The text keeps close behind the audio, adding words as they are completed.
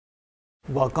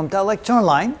Welcome to our lecture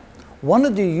online. One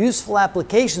of the useful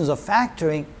applications of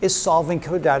factoring is solving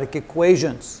quadratic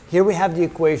equations. Here we have the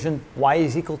equation y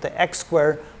is equal to x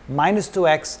squared minus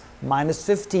 2x minus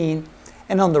 15,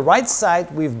 and on the right side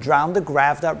we've drawn the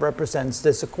graph that represents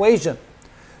this equation.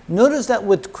 Notice that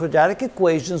with quadratic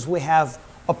equations we have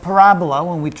a parabola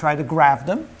when we try to graph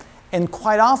them, and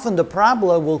quite often the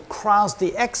parabola will cross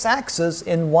the x-axis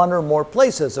in one or more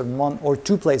places, or one or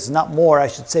two places, not more, I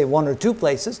should say one or two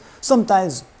places,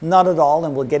 sometimes not at all,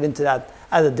 and we'll get into that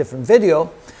at a different video.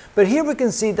 But here we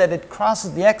can see that it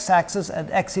crosses the x-axis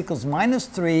at x equals minus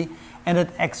 3 and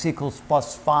at x equals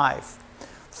plus 5.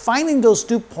 Finding those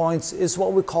 2 points is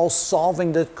what we call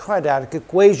solving the quadratic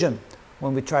equation.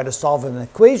 When we try to solve an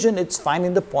equation, it's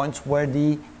finding the points where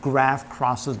the graph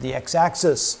crosses the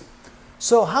x-axis.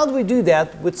 So how do we do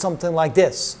that with something like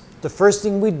this? The first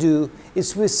thing we do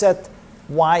is we set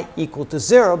y equal to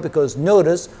 0, because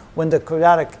notice when the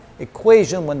quadratic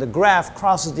equation, when the graph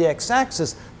crosses the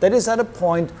x-axis, that is at a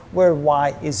point where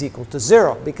y is equal to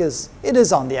 0, because it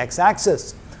is on the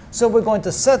x-axis. So we're going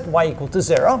to set y equal to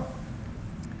 0,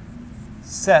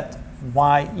 set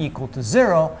y equal to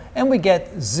 0, and we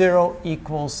get 0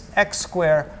 equals x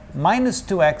squared minus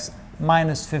 2x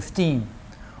minus 15.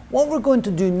 What we're going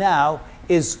to do now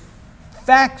is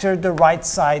factor the right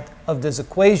side of this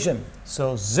equation.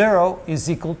 So 0 is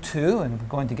equal to, and we're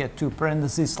going to get two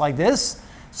parentheses like this.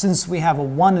 Since we have a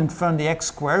 1 in front of the x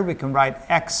squared, we can write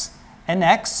x and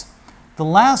x. The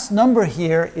last number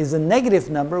here is a negative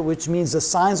number, which means the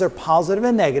signs are positive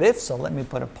and negative. So let me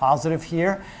put a positive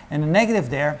here and a negative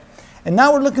there. And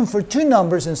now we're looking for two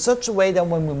numbers in such a way that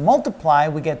when we multiply,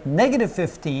 we get negative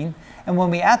 15. And when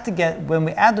we add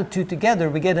the two together,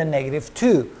 we get a negative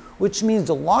 2. Which means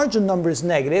the larger number is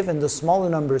negative and the smaller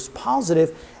number is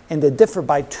positive, and they differ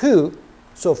by 2.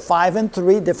 So 5 and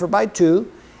 3 differ by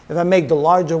 2. If I make the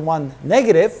larger one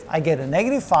negative, I get a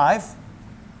negative 5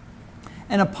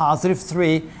 and a positive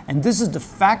 3. And this is the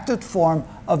factored form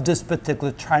of this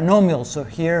particular trinomial. So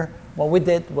here, what we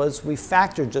did was we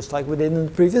factored just like we did in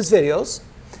the previous videos.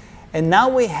 And now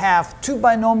we have two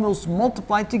binomials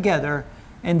multiplied together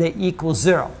and they equal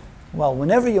 0. Well,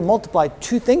 whenever you multiply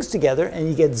two things together and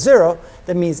you get 0,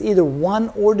 that means either one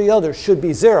or the other should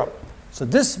be 0. So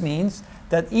this means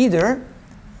that either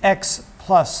x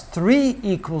plus 3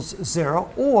 equals 0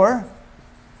 or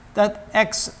that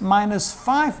x minus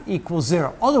 5 equals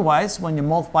 0. Otherwise, when you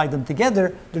multiply them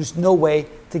together, there's no way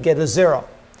to get a 0.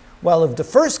 Well, if the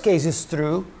first case is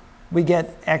true, we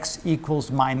get x equals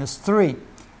minus 3.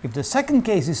 If the second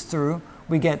case is true,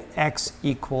 we get x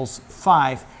equals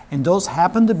 5. And those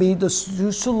happen to be the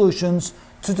two solutions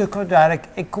to the quadratic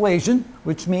equation,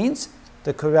 which means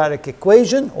the quadratic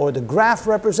equation, or the graph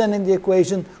representing the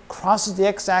equation, crosses the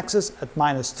x-axis at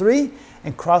minus 3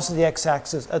 and crosses the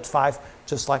x-axis at 5,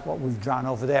 just like what we've drawn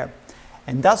over there.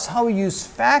 And that's how we use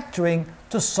factoring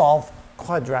to solve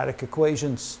quadratic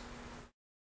equations.